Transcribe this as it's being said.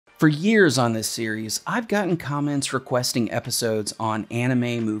For years on this series, I've gotten comments requesting episodes on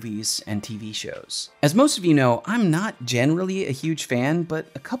anime, movies, and TV shows. As most of you know, I'm not generally a huge fan, but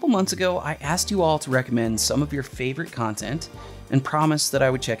a couple months ago, I asked you all to recommend some of your favorite content and promised that I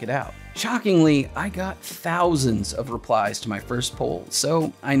would check it out. Shockingly, I got thousands of replies to my first poll,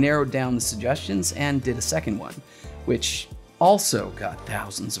 so I narrowed down the suggestions and did a second one, which also got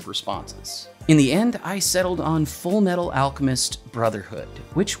thousands of responses. In the end, I settled on Fullmetal Alchemist Brotherhood,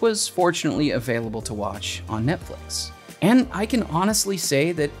 which was fortunately available to watch on Netflix. And I can honestly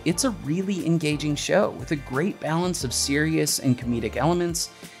say that it's a really engaging show with a great balance of serious and comedic elements,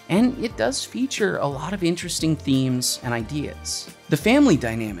 and it does feature a lot of interesting themes and ideas. The family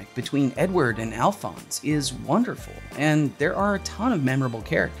dynamic between Edward and Alphonse is wonderful, and there are a ton of memorable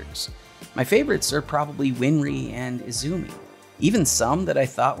characters. My favorites are probably Winry and Izumi. Even some that I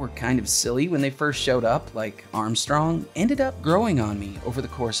thought were kind of silly when they first showed up, like Armstrong, ended up growing on me over the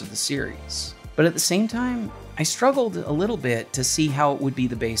course of the series. But at the same time, I struggled a little bit to see how it would be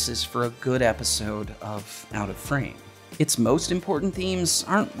the basis for a good episode of Out of Frame. Its most important themes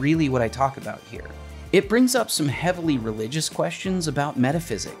aren't really what I talk about here. It brings up some heavily religious questions about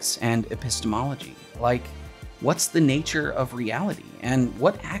metaphysics and epistemology, like what's the nature of reality and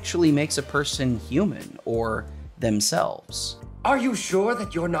what actually makes a person human or themselves. Are you sure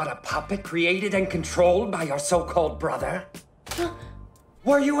that you're not a puppet created and controlled by your so-called brother?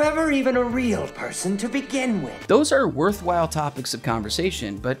 Were you ever even a real person to begin with? Those are worthwhile topics of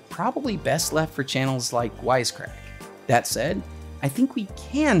conversation, but probably best left for channels like Wisecrack. That said, I think we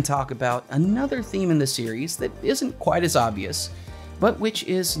can talk about another theme in the series that isn't quite as obvious, but which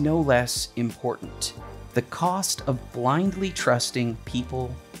is no less important: the cost of blindly trusting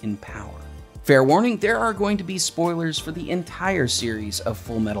people in power. Fair warning, there are going to be spoilers for the entire series of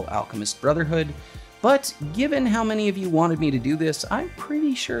Fullmetal Alchemist Brotherhood, but given how many of you wanted me to do this, I'm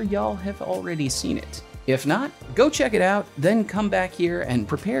pretty sure y'all have already seen it. If not, go check it out, then come back here and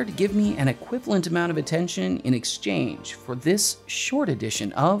prepare to give me an equivalent amount of attention in exchange for this short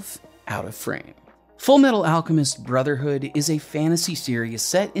edition of Out of Frame. Fullmetal Alchemist Brotherhood is a fantasy series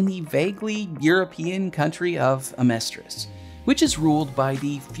set in the vaguely European country of Amestris, which is ruled by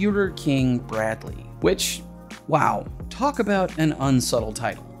the Führer King Bradley, which, wow, talk about an unsubtle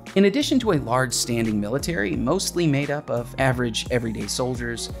title. In addition to a large standing military, mostly made up of average everyday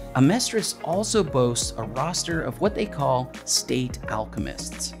soldiers, Amestris also boasts a roster of what they call State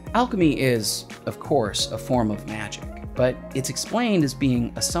Alchemists. Alchemy is, of course, a form of magic, but it's explained as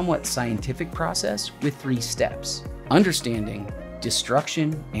being a somewhat scientific process with 3 steps: understanding,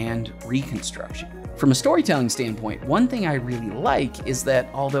 destruction, and reconstruction. From a storytelling standpoint, one thing I really like is that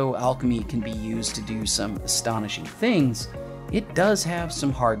although alchemy can be used to do some astonishing things, it does have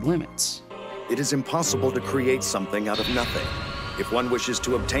some hard limits. It is impossible to create something out of nothing. If one wishes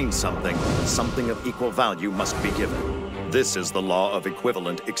to obtain something, something of equal value must be given. This is the law of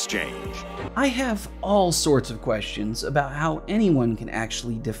equivalent exchange. I have all sorts of questions about how anyone can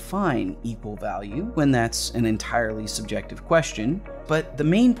actually define equal value when that's an entirely subjective question, but the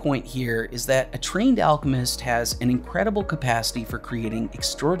main point here is that a trained alchemist has an incredible capacity for creating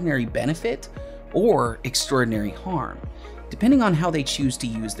extraordinary benefit or extraordinary harm, depending on how they choose to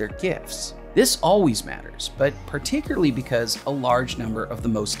use their gifts. This always matters, but particularly because a large number of the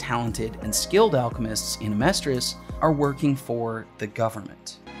most talented and skilled alchemists in Amestris are working for the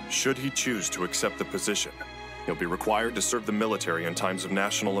government. Should he choose to accept the position, he'll be required to serve the military in times of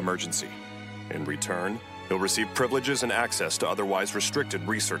national emergency. In return, he'll receive privileges and access to otherwise restricted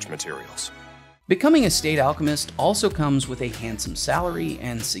research materials. Becoming a state alchemist also comes with a handsome salary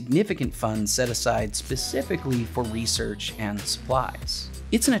and significant funds set aside specifically for research and supplies.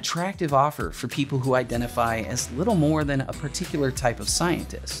 It's an attractive offer for people who identify as little more than a particular type of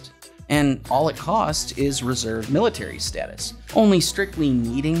scientist. And all it costs is reserve military status, only strictly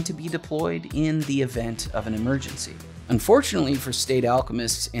needing to be deployed in the event of an emergency. Unfortunately for state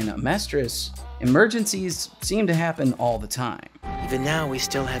alchemists in Amestris, emergencies seem to happen all the time. Even now, we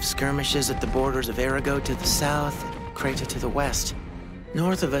still have skirmishes at the borders of Arago to the south and Creta to the west.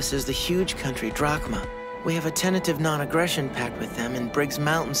 North of us is the huge country Drachma. We have a tentative non-aggression pact with them, and Briggs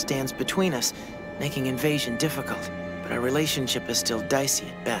Mountain stands between us, making invasion difficult. But our relationship is still dicey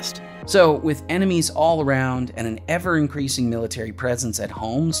at best. So, with enemies all around and an ever-increasing military presence at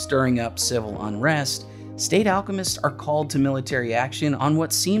home stirring up civil unrest, state alchemists are called to military action on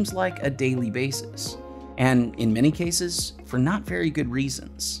what seems like a daily basis, and in many cases, for not very good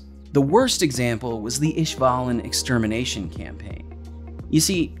reasons. The worst example was the Ishvalan extermination campaign. You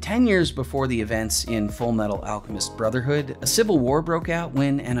see, 10 years before the events in Fullmetal Alchemist Brotherhood, a civil war broke out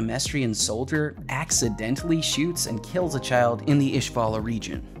when an Amestrian soldier accidentally shoots and kills a child in the Ishvala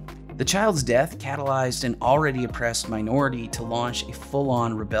region. The child's death catalyzed an already oppressed minority to launch a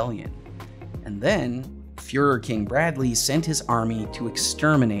full-on rebellion. And then, Führer King Bradley sent his army to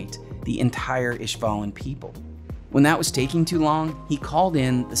exterminate the entire Ishvalan people. When that was taking too long, he called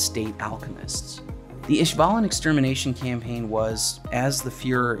in the State Alchemists. The Ishvalan extermination campaign was, as the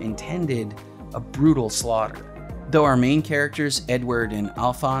Führer intended, a brutal slaughter. Though our main characters, Edward and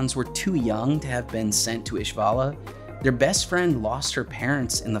Alphonse, were too young to have been sent to Ishvala, their best friend lost her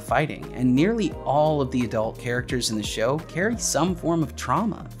parents in the fighting, and nearly all of the adult characters in the show carry some form of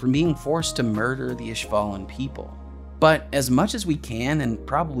trauma from being forced to murder the Ishvalan people. But as much as we can and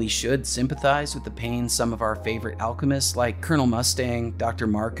probably should sympathize with the pain some of our favorite alchemists like Colonel Mustang, Dr.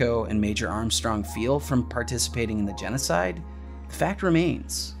 Marco, and Major Armstrong feel from participating in the genocide, the fact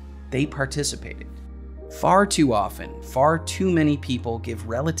remains, they participated. Far too often, far too many people give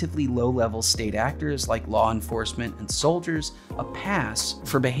relatively low-level state actors like law enforcement and soldiers a pass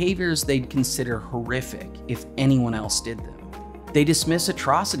for behaviors they'd consider horrific if anyone else did them. They dismiss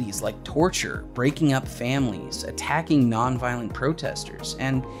atrocities like torture, breaking up families, attacking nonviolent protesters,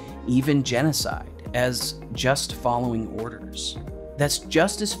 and even genocide as just following orders. That's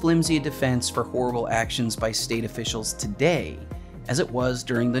just as flimsy a defense for horrible actions by state officials today as it was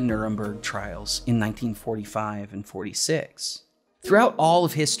during the Nuremberg trials in 1945 and 46. Throughout all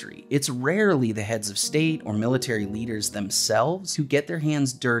of history, it's rarely the heads of state or military leaders themselves who get their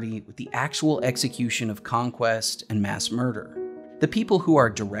hands dirty with the actual execution of conquest and mass murder. The people who are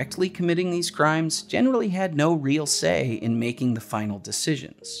directly committing these crimes generally had no real say in making the final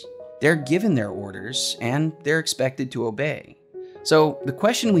decisions. They're given their orders, and they're expected to obey. So the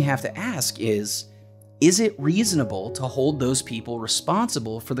question we have to ask is it reasonable to hold those people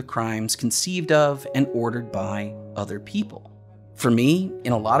responsible for the crimes conceived of and ordered by other people? For me,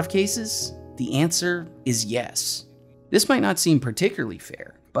 in a lot of cases, the answer is yes. This might not seem particularly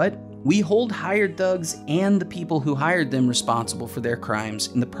fair, but we hold hired thugs and the people who hired them responsible for their crimes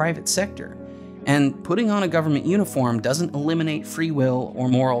in the private sector, and putting on a government uniform doesn't eliminate free will or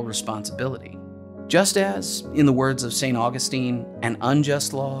moral responsibility. Just as, in the words of St. Augustine, an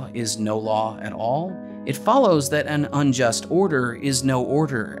unjust law is no law at all, it follows that an unjust order is no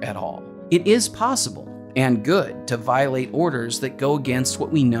order at all. It is possible and good to violate orders that go against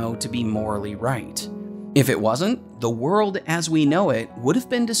what we know to be morally right. If it wasn't, the world as we know it would have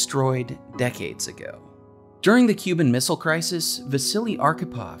been destroyed decades ago. During the Cuban Missile Crisis, Vasily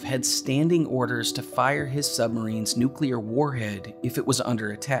Arkhipov had standing orders to fire his submarine's nuclear warhead if it was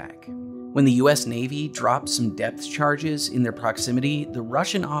under attack. When the US Navy dropped some depth charges in their proximity, the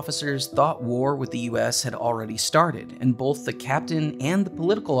Russian officers thought war with the US had already started, and both the captain and the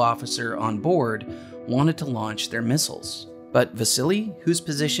political officer on board wanted to launch their missiles. But Vasily, whose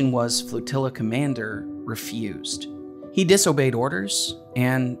position was flotilla commander, refused. He disobeyed orders,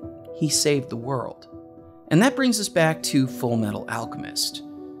 and he saved the world. And that brings us back to Fullmetal Alchemist.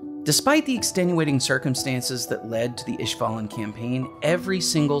 Despite the extenuating circumstances that led to the Ishvalan campaign, every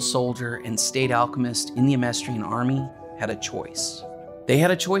single soldier and state alchemist in the Amestrian army had a choice. They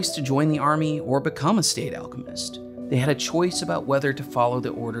had a choice to join the army or become a state alchemist. They had a choice about whether to follow the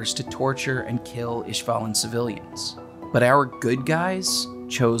orders to torture and kill Ishvalan civilians. But our good guys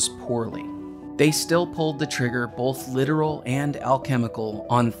chose poorly. They still pulled the trigger, both literal and alchemical,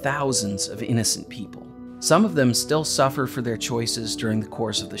 on thousands of innocent people. Some of them still suffer for their choices during the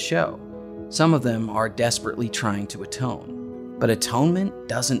course of the show. Some of them are desperately trying to atone. But atonement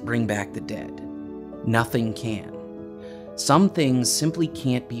doesn't bring back the dead. Nothing can. Some things simply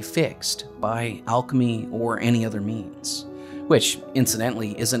can't be fixed by alchemy or any other means, which,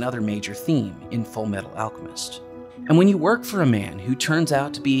 incidentally, is another major theme in Fullmetal Alchemist. And when you work for a man who turns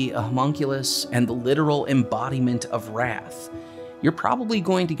out to be a homunculus and the literal embodiment of wrath, you're probably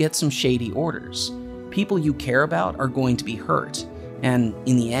going to get some shady orders. People you care about are going to be hurt, and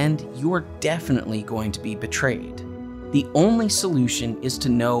in the end, you are definitely going to be betrayed. The only solution is to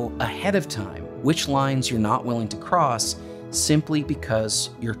know ahead of time which lines you're not willing to cross simply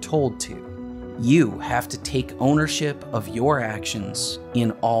because you're told to. You have to take ownership of your actions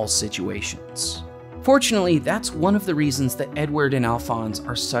in all situations. Fortunately, that's one of the reasons that Edward and Alphonse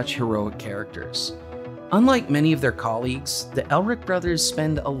are such heroic characters. Unlike many of their colleagues, the Elric brothers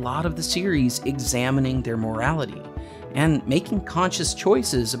spend a lot of the series examining their morality and making conscious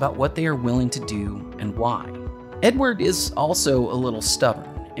choices about what they are willing to do and why. Edward is also a little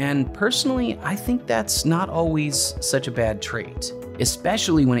stubborn, and personally, I think that's not always such a bad trait,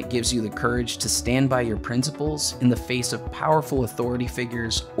 especially when it gives you the courage to stand by your principles in the face of powerful authority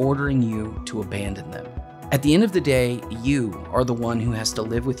figures ordering you to abandon them. At the end of the day, you are the one who has to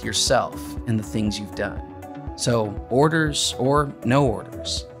live with yourself and the things you've done. So, orders or no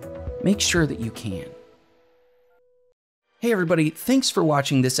orders, make sure that you can. Hey everybody, thanks for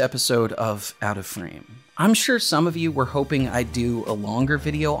watching this episode of Out of Frame. I'm sure some of you were hoping I'd do a longer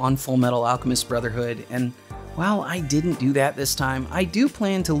video on Fullmetal Alchemist Brotherhood, and while I didn't do that this time, I do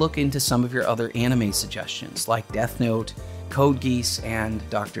plan to look into some of your other anime suggestions, like Death Note, Code Geass, and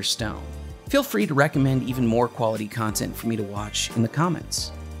Dr. Stone. Feel free to recommend even more quality content for me to watch in the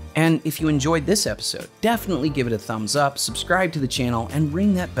comments. And if you enjoyed this episode, definitely give it a thumbs up, subscribe to the channel, and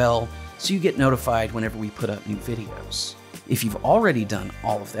ring that bell so you get notified whenever we put up new videos. If you've already done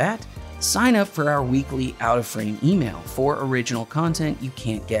all of that, sign up for our weekly Out of Frame email for original content you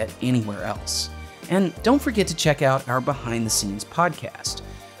can't get anywhere else. And don't forget to check out our behind the scenes podcast.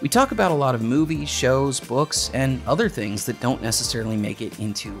 We talk about a lot of movies, shows, books, and other things that don't necessarily make it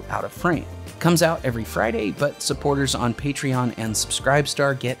into Out of Frame. It comes out every Friday, but supporters on Patreon and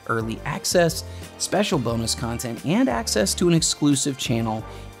Subscribestar get early access, special bonus content, and access to an exclusive channel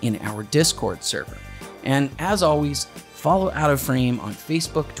in our Discord server. And as always, follow Out of Frame on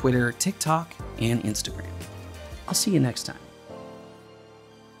Facebook, Twitter, TikTok, and Instagram. I'll see you next time.